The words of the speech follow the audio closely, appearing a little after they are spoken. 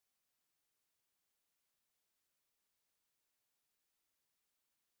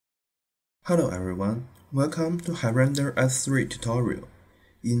Hello everyone, welcome to Hirender S3 tutorial.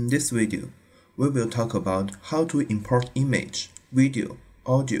 In this video, we will talk about how to import image, video,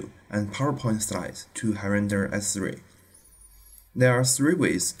 audio, and PowerPoint slides to Hirender S3. There are three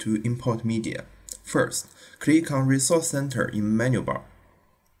ways to import media. First, click on Resource Center in menu bar.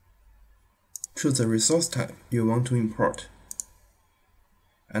 Choose the resource type you want to import,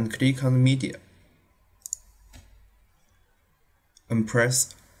 and click on Media, and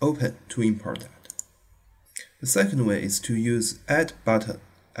press Open to import that. The second way is to use Add button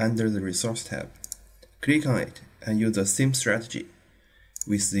under the Resource tab. Click on it and use the same strategy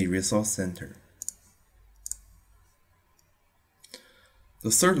with the Resource Center.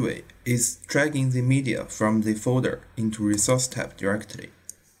 The third way is dragging the media from the folder into Resource tab directly.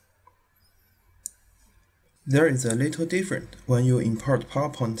 There is a little different when you import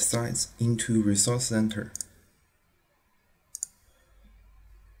PowerPoint slides into Resource Center.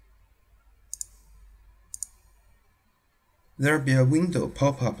 There will be a window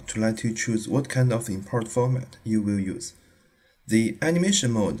pop up to let you choose what kind of import format you will use. The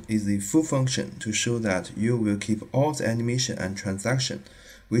animation mode is the full function to show that you will keep all the animation and transaction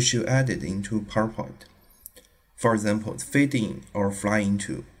which you added into PowerPoint. For example, fade in or fly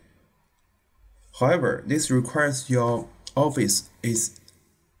into. However, this requires your Office is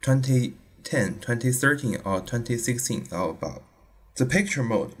 2010, 2013, or 2016 or above. The picture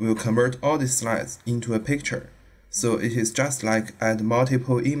mode will convert all the slides into a picture. So it is just like add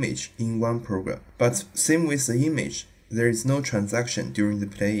multiple images in one program. But same with the image, there is no transaction during the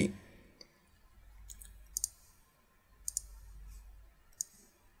playing.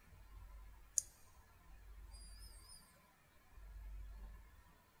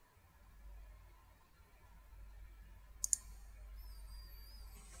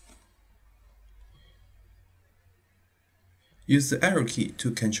 Use the arrow key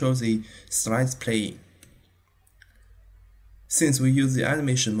to control the slides playing. Since we use the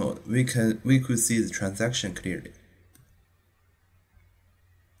animation mode, we could see the transaction clearly.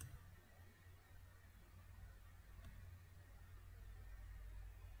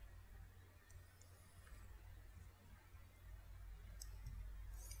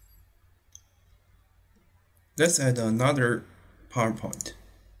 Let's add another PowerPoint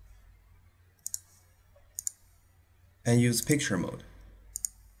and use picture mode.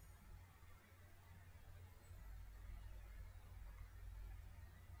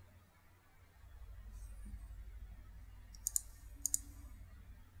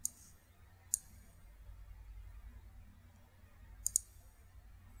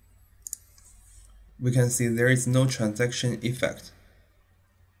 We can see there is no transaction effect.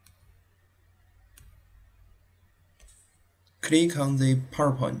 Click on the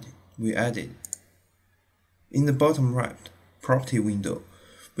PowerPoint we added. In the bottom right property window,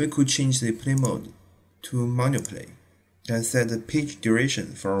 we could change the play mode to manual play and set the page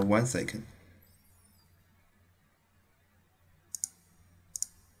duration for 1 second.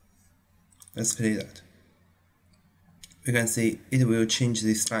 Let's play that. We can see it will change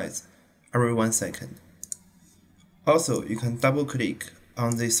the slides every 1 second. Also, you can double click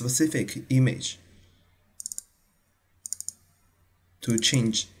on the specific image to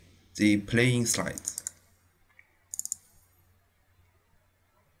change the playing slides.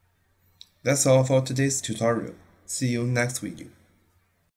 That's all for today's tutorial. See you next video.